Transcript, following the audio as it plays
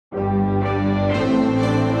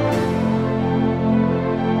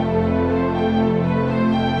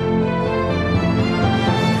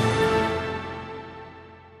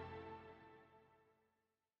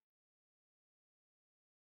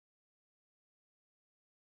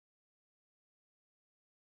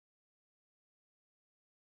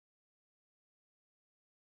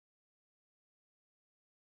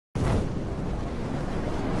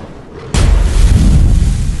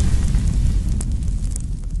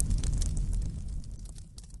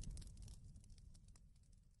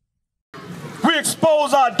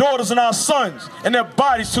expose our daughters and our sons and their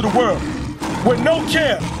bodies to the world with no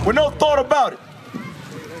care, with no thought about it.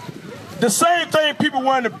 The same thing people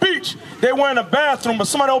were in the beach, they were in the bathroom, but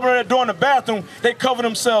somebody opened that door in the bathroom, they cover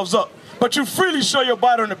themselves up. But you freely show your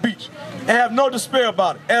body on the beach and have no despair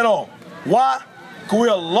about it at all. Why? Because we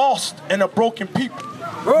are lost and a broken people.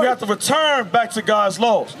 We have to return back to God's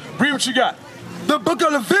laws. Read what you got. The book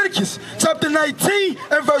of Leviticus, chapter 19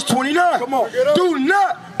 and verse 29. Come on. Do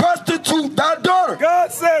not prostitute thy daughter.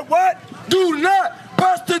 God said what? Do not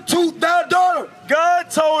prostitute thy daughter.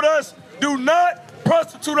 God told us, do not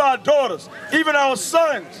prostitute our daughters, even our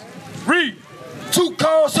sons. Read. To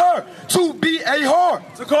cause her to be a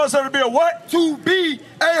whore. To cause her to be a what? To be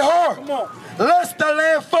a whore. Come on. Lest the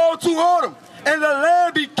land fall to whoredom, and the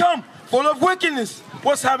land become full of wickedness.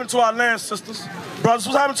 What's happened to our land, sisters? Brothers,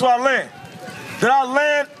 what's happened to our land? Did our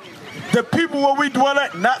land, the people where we dwell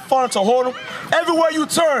at, not fall into whoredom? Everywhere you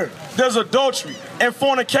turn, there's adultery and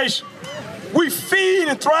fornication. We feed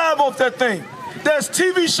and thrive off that thing. There's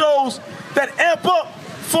TV shows that amp up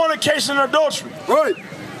fornication and adultery. Right.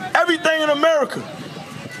 Everything in America,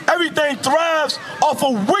 everything thrives off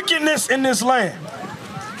of wickedness in this land.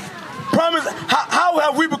 Promise, how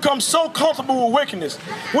have we become so comfortable with wickedness?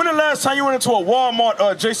 When the last time you went into a Walmart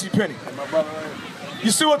or a JCPenney?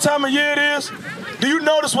 You see what time of year it is? Do you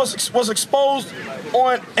notice what's exposed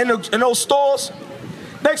in those stores?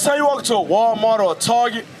 Next time you walk into a Walmart or a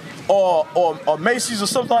Target or Macy's or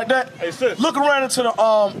something like that, hey, look around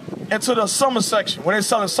into the summer section when they're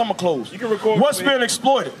selling summer clothes. You can record what's being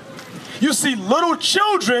exploited? You see little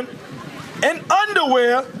children in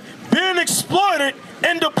underwear being exploited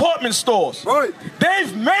in department stores. Right.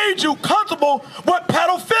 They've made you comfortable with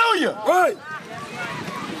pedophilia. Right.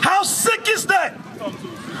 How sick is that?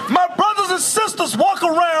 My brothers and sisters walk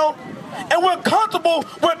around and we're comfortable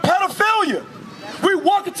with pedophilia. We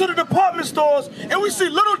walk into the department stores and we see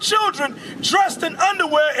little children dressed in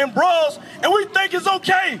underwear and bras and we think it's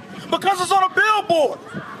okay because it's on a billboard.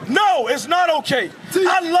 No, it's not okay.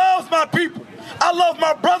 I love my people. I love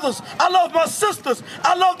my brothers. I love my sisters.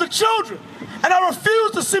 I love the children. And I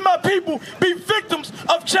refuse to see my people be victims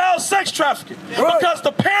of child sex trafficking because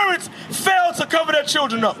the parents failed to cover their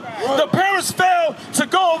children up. The parents failed to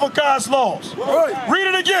go over God's laws. Read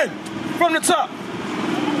it again from the top.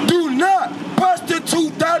 Do not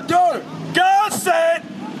prostitute thy daughter. God said,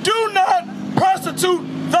 do not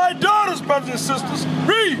prostitute thy daughters, brothers and sisters.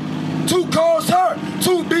 Read. To cause her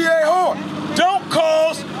to be a whore. Don't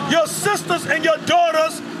cause your sisters and your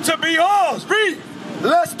daughters to be whores. Read.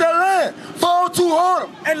 Lest the land fall to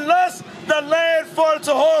whoredom. Unless the land fall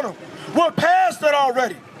to whoredom. We're past that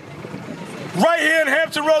already. Right here in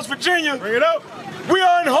Hampton Roads, Virginia, bring it up. We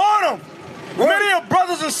are in whoredom. Many of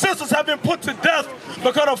brothers and sisters have been put to death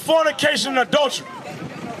because of fornication and adultery.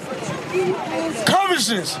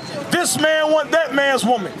 Covetousness. This man want that man's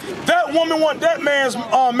woman. That woman want that man's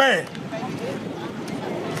man.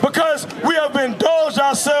 Because we have indulged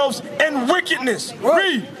ourselves in wickedness.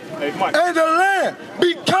 Read. And the land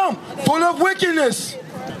become full of wickedness.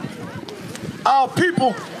 Our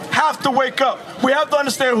people have to wake up. We have to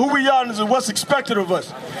understand who we are and what's expected of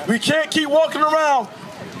us. We can't keep walking around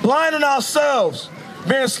blinding ourselves,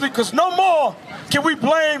 being asleep, because no more can we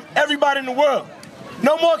blame everybody in the world.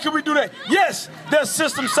 No more can we do that. Yes, there's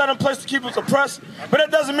systems set in place to keep us oppressed, but that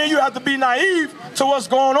doesn't mean you have to be naive to what's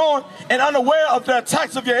going on and unaware of the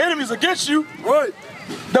attacks of your enemies against you. Right.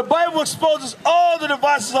 The Bible exposes all the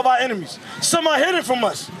devices of our enemies. Some are hidden from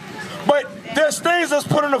us, but there's things that's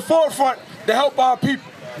put in the forefront to help our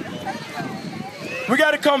people. We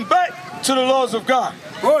got to come back to the laws of God.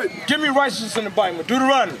 Right. Give me righteousness in the Bible,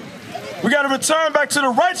 Deuteronomy. We got to return back to the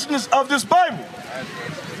righteousness of this Bible.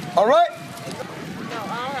 All right? No,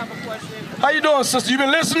 I don't have a question. How you doing, sister? You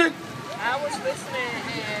been listening? I was listening,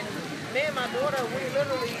 and me and my daughter, we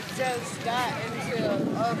literally just got into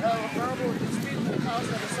a verbal dispute because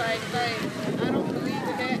of the same thing. I don't believe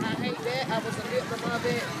in that. I hate that. I was a victim of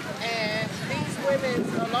it. And these women,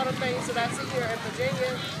 a lot of things that I see here in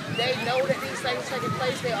Virginia, they know that these things taking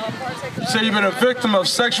place. They are partakers. You say you've been a victim of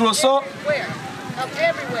sexual assault? Everywhere. Of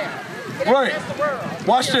everywhere. Right. That's the world.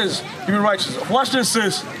 Watch this. You been righteous. Watch this,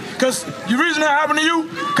 sis. Because the reason that happened to you,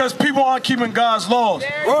 because people aren't keeping God's laws.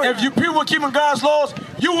 If people were keeping God's laws,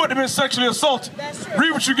 you wouldn't have been sexually assaulted.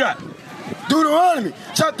 Read what you got. Deuteronomy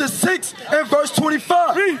chapter 6 and verse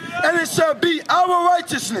 25. Read. And it shall be our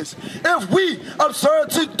righteousness if we observe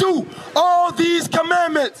to do all these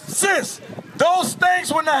commandments. Sis, those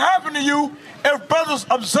things wouldn't have happened to you if brothers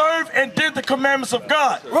observed and did the commandments of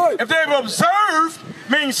God. Right. If they observed,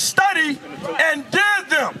 means study, and did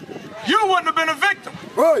them, you wouldn't have been a victim.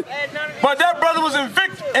 Right. But that brother was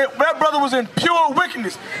that brother was in pure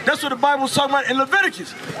wickedness. That's what the Bible was talking about in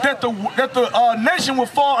Leviticus. That the nation will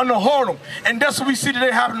fall under whoredom. And that's what we see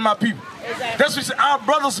today happening to my people. That's what we see. Our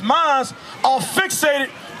brothers' minds are fixated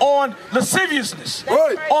on lasciviousness,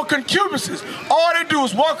 on concupiscence. All they do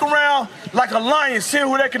is walk around like a lion, seeing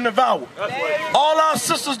who they can devour. All our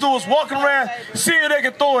sisters do is walking around, seeing who they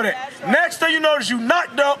can throw it at. Next thing you notice, you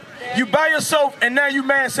knocked up, you by yourself, and now you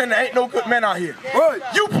mad saying there ain't no good men out here.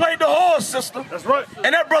 You played the horse, sister. That's right.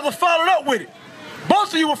 And that brother followed up with it.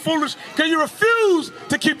 Both of you were foolish because you refuse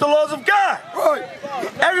to keep the laws of God.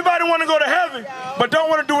 Everybody want to go to heaven, but don't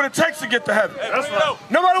want to do what it takes to get to heaven. That's right.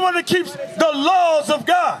 Nobody want to keep the laws of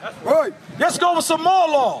God. Let's go over some more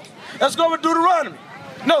laws. Let's go over Deuteronomy.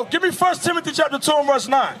 No, give me 1 Timothy chapter 2 and verse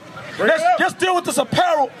 9. Let's deal with this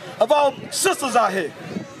apparel of our sisters out here.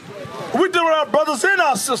 We deal with our brothers and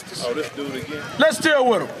our sisters. Oh, let's do it again. Let's deal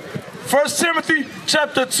with them. 1 Timothy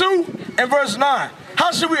chapter 2 and verse 9.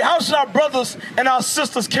 How should our brothers and our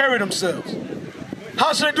sisters carry themselves?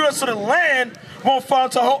 How should they do it so the land won't fall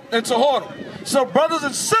into whoredom? So brothers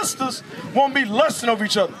and sisters won't be lusting over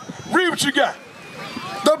each other. Read what you got.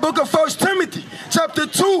 The book of 1 Timothy, chapter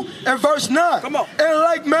 2 and verse 9. Come on. In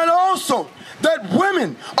like manner also, that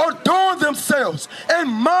women adorn themselves in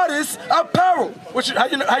modest apparel.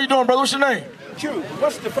 How you doing, brother? What's your name? Q,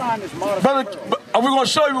 what's defined as modest? Brother, we're going to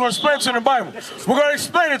show you, we're going to explain it to you in the Bible. We're going to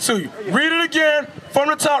explain it to you. Read it again from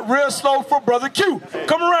the top real slow for Brother Q.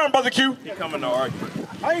 Come around, Brother Q. He coming to argue.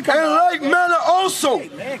 In like manner also,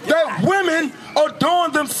 that women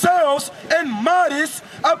adorn themselves in modest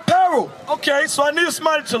apparel. Okay, so I need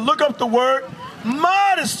somebody to look up the word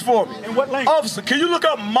modest for me. In what language? Officer, can you look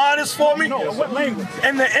up modest for me? No, what language?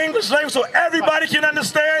 In the English language so everybody can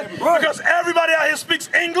understand? Because everybody out here speaks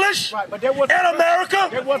English But there wasn't in America.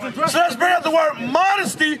 There wasn't So let's bring out the word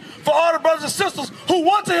modesty for all the brothers and sisters who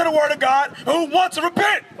want to hear the word of God and who want to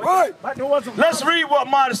repent. But there wasn't Let's read what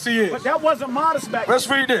modesty But is. that wasn't modest back Let's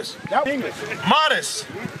read this. That was English. Modest,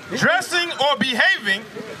 dressing or behaving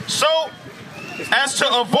so as to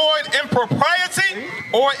avoid impropriety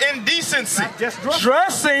or indecency, Just dress.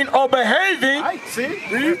 Dressing or behaving, Right, see?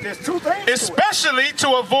 There's two things. especially to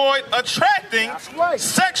avoid attracting That's right.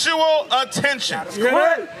 sexual attention. you hear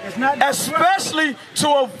that? It's not just Especially to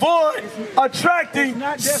avoid attracting It's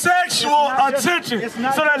not just- sexual it's not just- attention. it's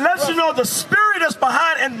not So that just lets you dressing. know the spirit that's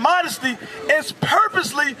behind immodesty is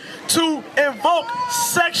purposely to invoke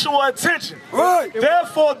sexual attention.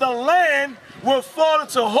 Therefore, the land will fall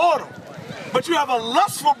into whoredom. But you have a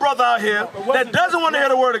lustful brother out here that doesn't want to hear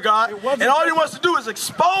the word of God, and all he wants to do is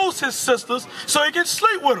expose his sisters so he can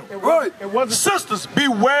sleep with them. It wasn't. Sisters,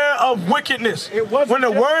 beware of wickedness. It wasn't When the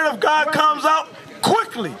just word of God dressing. comes out,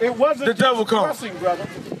 quickly It wasn't the devil just comes. dressing, brother.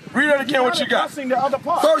 Read that again, what you got. Dressing the other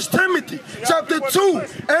part. 1 Timothy, chapter 2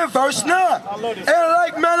 and verse 9. In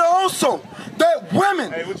like manner also, that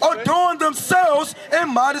women adorn themselves in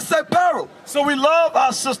modest apparel. So we love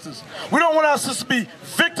our sisters. We don't want our sisters to be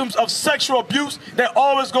victims of sexual abuse that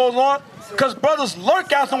always goes on. Because brothers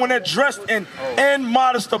lurk after when they're dressed in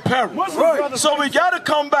modest apparel. Muslim brothers So we got to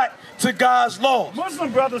come back to God's laws.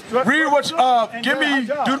 Muslim brothers dress. Read what, and give do me our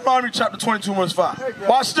job. Deuteronomy chapter 22, verse 5.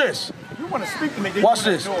 Watch this. You want to speak to me? then Watch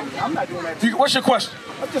you this. wanna ignore me. I'm not doing that. To you. What's your question?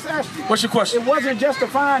 I just asked you. What's your question? It wasn't just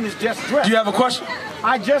defined as just dress. Do you have a question?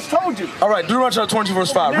 I just told you. All right, Deuteronomy chapter 22,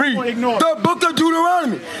 verse 5. Never Read. ignore me. The book of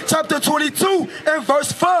Deuteronomy, chapter 22 and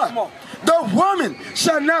verse 5. The woman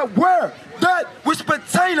shall not wear that which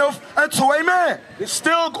pertaineth unto a man. It's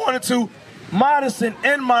still going into modest and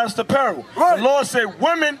immodest apparel. Right. The Lord said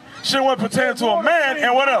women shouldn't want to pertain to a man,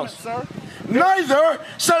 and what else? Sir. Neither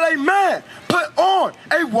shall a man put on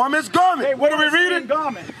a woman's garment. What are we They wore the same reading?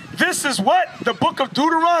 garment. This is what? The book of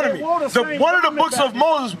Deuteronomy. They wore the same One of the garment books back of then.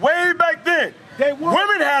 Moses way back then. They wore-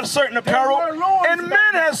 Women had certain apparel wore loins and back men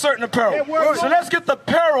then. had certain apparel. They wore So loins. let's get the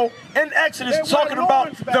apparel in Exodus They wore talking about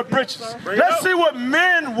loins back the then, breeches. sir. Let's see what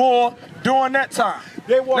men wore during that time.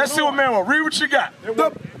 They wore Let's see what loins. men wore. Read what you got.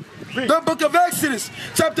 The book of Exodus,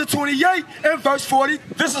 chapter 28 and verse 40.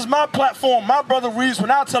 This is my platform. My brother reads when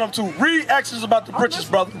I tell him to. Read Exodus about the breeches,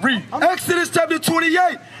 brother. Read. Exodus chapter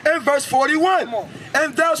 28 and verse 41.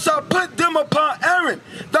 And thou shalt put them upon Aaron,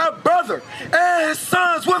 thy brother, and his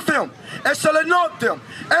sons with him, and shall anoint them,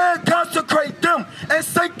 and consecrate them, and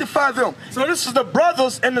sanctify them. So this is the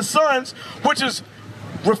brothers and the sons, which is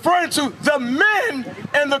referring to the men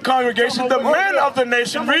in the congregation, the men of the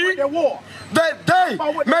nation. Read. They wore. That they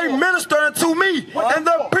what they may wore. minister unto me What in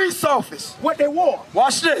they the wore. priest's office. What they wore.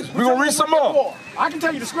 Watch this. We're going to read some What they more. wore. I can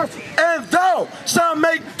tell you the scripture. And thou shalt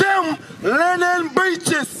make them linen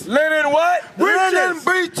breeches. Linen what? Linen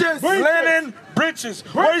breeches. Linen breeches.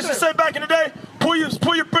 What used to say back in the day? Pull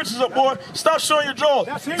your breeches up, boy. Stop showing your drawers.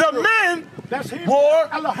 The men wore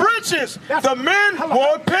breeches. The men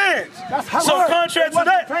wore pants. So contrary to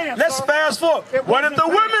that, let's fast forward. What did the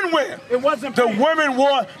women wear? The women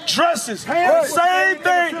wore dresses. The same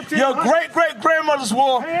thing your great-great-grandmothers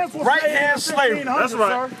wore. Right-hand slavery. That's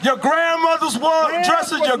right. Your grandmothers wore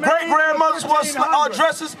dresses. Your great-grandmothers wore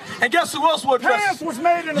dresses. And guess who else wore dresses?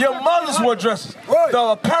 Your mothers wore dresses.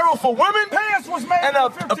 The apparel for women and the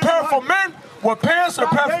apparel for men were pants, and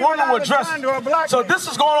the apparel for women were dresses. So this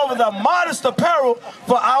is going over the modest apparel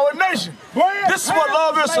for our nation. This is what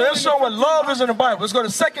love is. So let's show what love is in the Bible. Let's go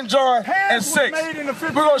to 2 John and 6.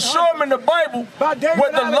 We're going to show them in the Bible what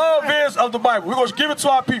the love is of the Bible. We're going to give it to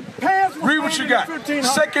our people. Read what you got.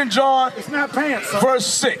 2 John verse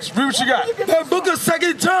 6. Read what you got. The book of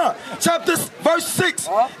 2 John, verse 6.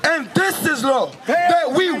 And this is love,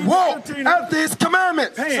 that we walk after his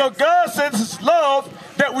commandments. So God says it's love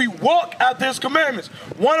that we walk after his commandments.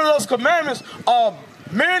 One of those commandments are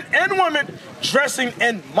men and women dressing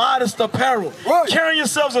in modest apparel, carrying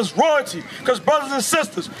yourselves as royalty. Because brothers and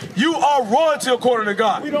sisters, you are royalty according to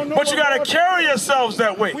God. But you got to carry yourselves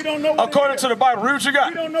that way according to the Bible. Read what you got.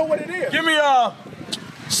 We don't know what it is. Give me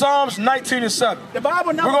Psalms 19 and 7. We're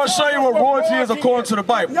going to show you what royalty is according to the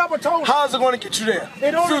Bible. How is it going to get you there?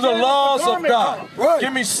 Through the laws of God.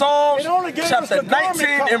 Give me Psalms chapter 19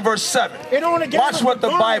 and verse 7. Watch what the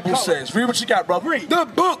Bible says. Read what you got, brother. The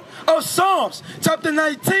book of Psalms, chapter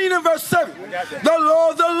 19 and verse 7. The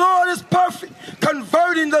law of the Lord is perfect,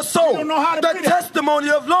 converting the soul. The testimony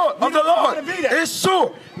of the Lord is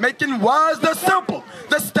sure, making wise the simple.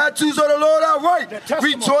 The statutes of the Lord are right,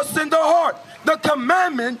 rejoice in the heart. The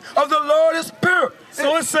commandment of the Lord is pure.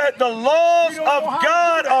 So it said the laws of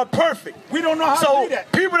God are perfect. We don't know how to do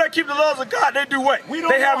that. So people that keep the laws of God, they do what?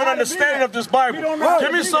 They have an understanding of this Bible.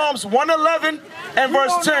 Give me Psalms 111 and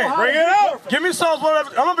verse 10. Bring it up. Give me Psalms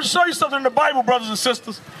 111. I'm going to show you something in the Bible, brothers and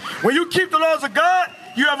sisters. When you keep the laws of God,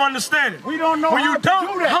 you have understanding. We don't know when how you to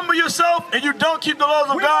don't do that. humble yourself and you don't keep the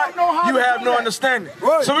laws of God, you have no understanding.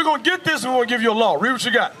 So we're going to get this and we're going to give you a law. Read what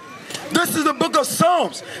you got. This is the book of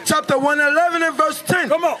Psalms, chapter 111 and verse 10.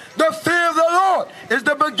 Come on. The fear of the Lord is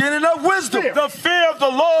the beginning of wisdom. The fear of the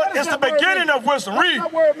Lord is the beginning of wisdom. Read.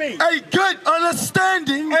 A good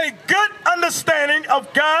understanding. A good understanding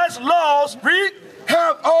of God's laws. Read.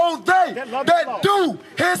 Have all they that do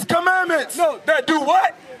his commandments. No, that do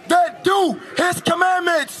what? That do his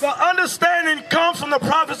commandments. The understanding comes from the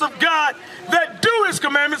prophets of God that do his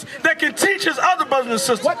commandments, that can teach his other brothers and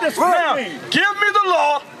sisters. What does now, mean? give me the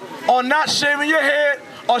law on not shaving your head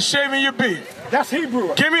or shaving your beard. That's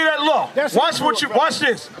Hebrew. Give me that law. That's watch Hebrew, what you watch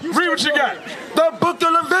this. Read what you got. The book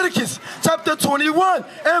of Leviticus, chapter 21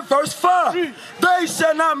 and verse 5. They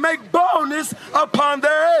shall not make baldness upon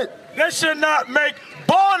their head. They should not make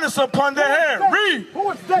baldness upon their head. Read.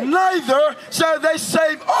 Neither shall they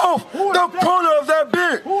shave off the corner of their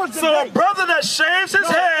beard. So a brother that shaves his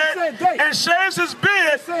head and shaves his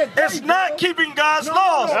beard is not keeping God's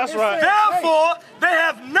laws. That's right. Therefore, they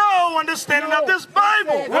have no understanding of this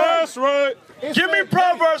Bible. That's right. Give me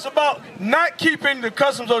Proverbs about not keeping the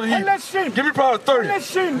customs of the heathen. Give me Proverbs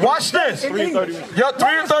 30. Watch this. 3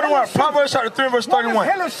 and 31. Proverbs chapter 3 verse 31.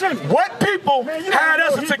 What people had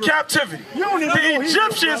us into captivity? The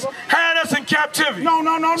Egyptians had us in captivity.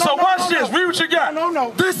 So watch this. Read what you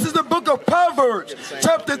got. This is the book of Proverbs,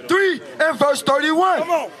 chapter 3 and verse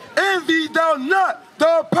 31. Envy thou not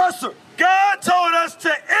the oppressor. God told us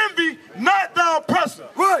to envy not the oppressor.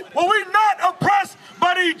 Right. Were we not oppressed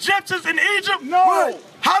by the Egyptians in Egypt? No. Right.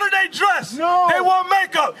 How did they dress? No. They wore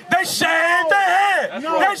makeup. They shaved their head.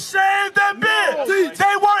 No. They shaved their beard.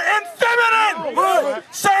 They were feminine. Right.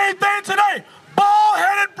 Same thing today.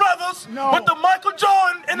 Bald-headed brothers with the Michael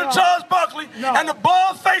Jordan and the Charles Barkley and the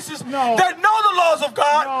bald faces that know the laws of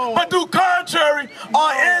God but do contrary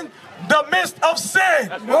are in the midst of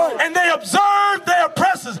sin. And they observe their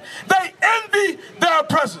oppressors. They envy their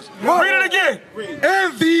oppressors. Read it again.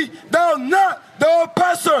 Envy thou not the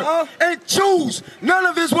oppressor and choose none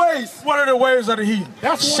of his ways. What are the ways of the heathen?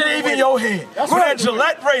 Shaving your head with that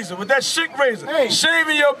Gillette razor, with that Schick razor,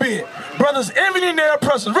 shaving your beard. Brothers envying their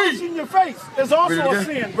oppressors. Read. Washing your face is also a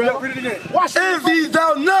sin, brother. Read it again. Envy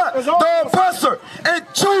thou not the oppressor and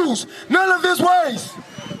choose none of his ways.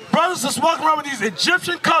 Brothers that's walking around with these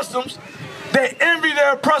Egyptian customs, they envy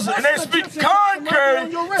their oppressors and they speak contrary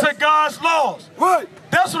to God's laws. Right.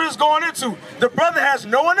 That's what it's going into. The brother has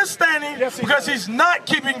no understanding because he's not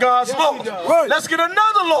keeping God's laws. Right. Let's get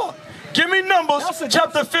another law. Give me Numbers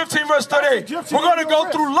chapter 15, verse 38. Egyptian We're going to go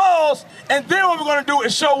rest. through laws, and then what we're going to do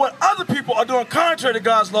is show what other people are doing contrary to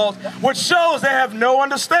God's laws, which shows they have no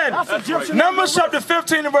understanding. That's Egyptian Numbers rest. chapter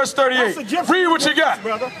 15 and verse 38. That's Egyptian Read what you got.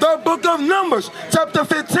 brother. The book of Numbers, chapter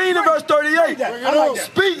 15 and verse 38. I like that.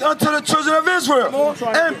 Speak unto the children of Israel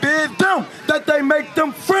and bid them that they make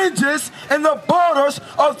them fringes in the borders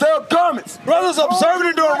of their garments. Brothers observing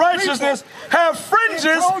and doing righteousness have fringes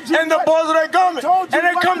in the borders of their garment. And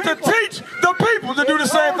they come to teach the people to do the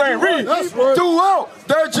same thing. Read. Throughout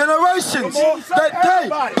their generations, that they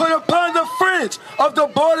put upon the fringe of the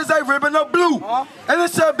borders a ribbon of blue. And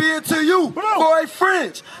it shall be unto you for a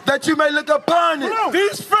fringe, that you may look upon it.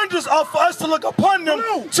 These fringes are for us to look upon them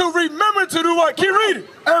to remember to do what? Keep reading.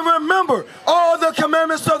 And remember all the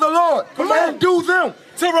commandments of the Lord and do them.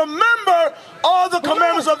 To remember all the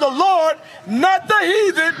commandments of the Lord, not the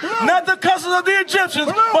heathen, not the customs of the Egyptians,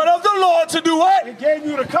 but of the Lord to do what? He gave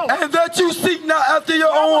you the color. And that you seek not after your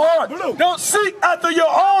own heart Don't seek after your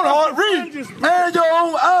own heart. Read. and your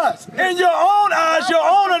own eyes, In your own eyes, your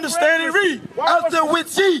own understanding. Read. after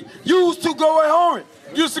which ye used to go a whoring.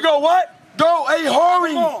 Used to go what? Go a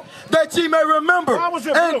whoring, that ye may remember Why was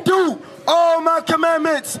it and blue? do all my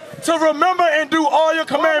commandments. To remember and do all your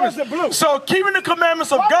commandments. was it blue? So keeping the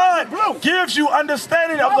commandments of Why was it God blue? gives you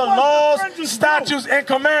understanding of Why the was the laws, fringes statutes, and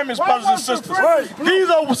commandments, Why brothers and was the sisters. fringes blue? These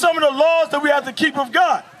are some of the laws that we have to keep of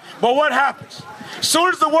God. But what happens? Soon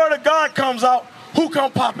as the word of God comes out, who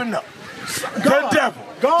come popping up? The devil.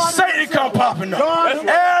 God Satan himself. come popping up. God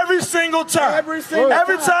every single time. Every single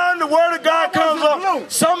time the word of God Why comes was it up, blue?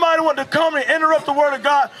 somebody want to come and interrupt the word of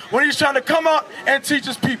God when he's trying to come out and teach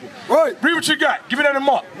his people. Right. Read what you got. Give me that in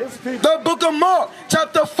Mark. The book of Mark,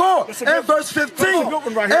 chapter 4 and verse 15. That's a good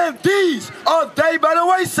one right here. And these are they by the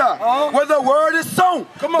wayside, where the word is sown.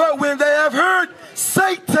 But when they have heard,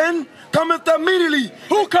 Satan cometh immediately.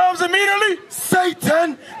 Who comes immediately?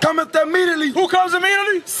 Satan cometh immediately. Who comes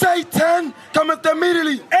immediately? Satan cometh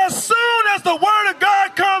immediately. As soon as the word of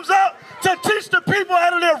God comes out to teach the people how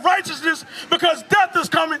to live righteousness because death is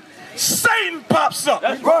coming, Satan pops up.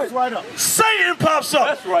 That's right up. Satan pops up.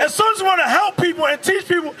 That's right. As soon as we want to help people and teach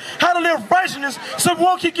people how to live righteousness so we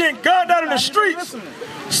won't keep getting gunned out in the streets,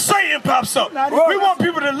 Satan pops up. We want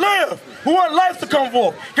people to live. We want life to come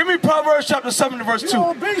forth. Give me Proverbs chapter 7 and verse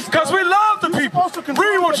 2. Because we love the people.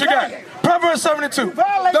 Read what you got. Proverbs 7 and 2.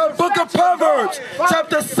 The book of Proverbs,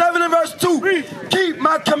 chapter 7 and verse 2. Keep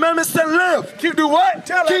my commandments and live. Keep do what?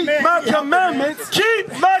 Keep my commandments.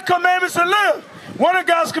 Keep my commandments and live. One of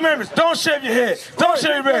God's commandments, don't shave your head. Don't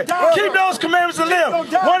shave your head. Keep those commandments and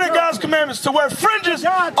live. One of God's commandments, to wear fringes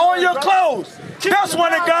on your clothes. That's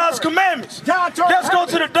one of God's commandments. Let's go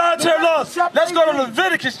to the dietary laws. Let's go to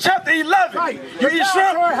Leviticus chapter 11. You eat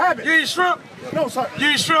shrimp? You eat shrimp? No, sir. You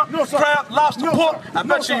eat shrimp, No, sir. crab, lobster, No, pork? sir. I No,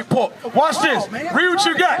 bet you sir. eat pork. Watch this. man. Read what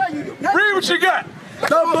you got. Read what you got. The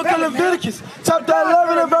book of Leviticus, chapter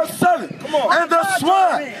 11 and verse 7. And the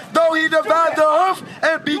swine, though he divide the earth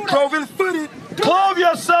and be cloven-footed. Clothe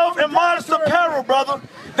yourself in modest apparel, brother.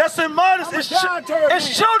 That's in modest. It's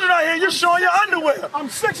children out here. You're showing your underwear. I'm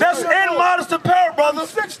 60 That's years in old. modest apparel, brother.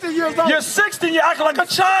 60 years old. You're 16. You're acting like a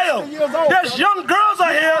child. 60 years old, There's brother. young girls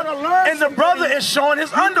out here, gotta learn and the some brother things. is showing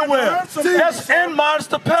his underwear. learn some That's things, in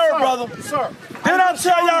modest apparel, brother. Sir. Didn't I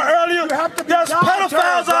tell y'all earlier? You have to be There's God-turned,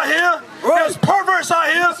 pedophiles out here. There's perverts out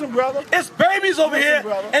here. Listen, brother. It's babies over here,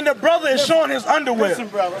 brother. and the brother is showing his underwear. Listen,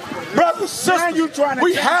 brother. Brothers, Now you sisters, trying to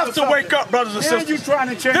we change have the to wake subject. up, brothers and Now you sisters. trying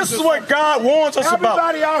to change This the is what subject. God warns us about.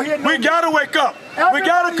 Everybody out here know We me. got to wake up. We Everybody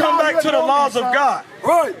got to come out back here to the know me, laws of son. God.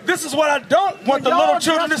 Right. This is what I don't want the y'all little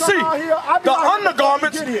children to dress see. up out here, I be The out here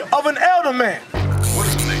undergarments before you get here. of an elder man. What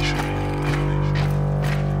is a nation?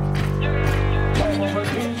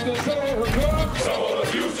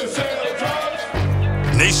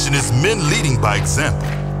 Nation is men leading by example.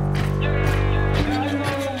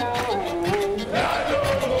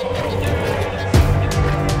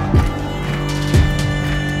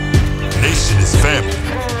 Nation is family.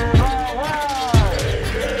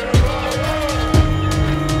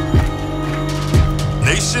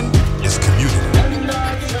 Nation is community.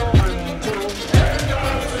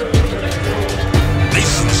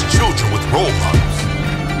 Nation is children with role models.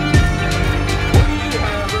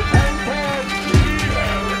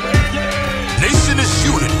 Nation is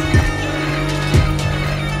unity.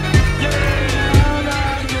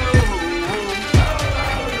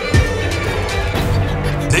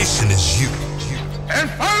 Nation is you. And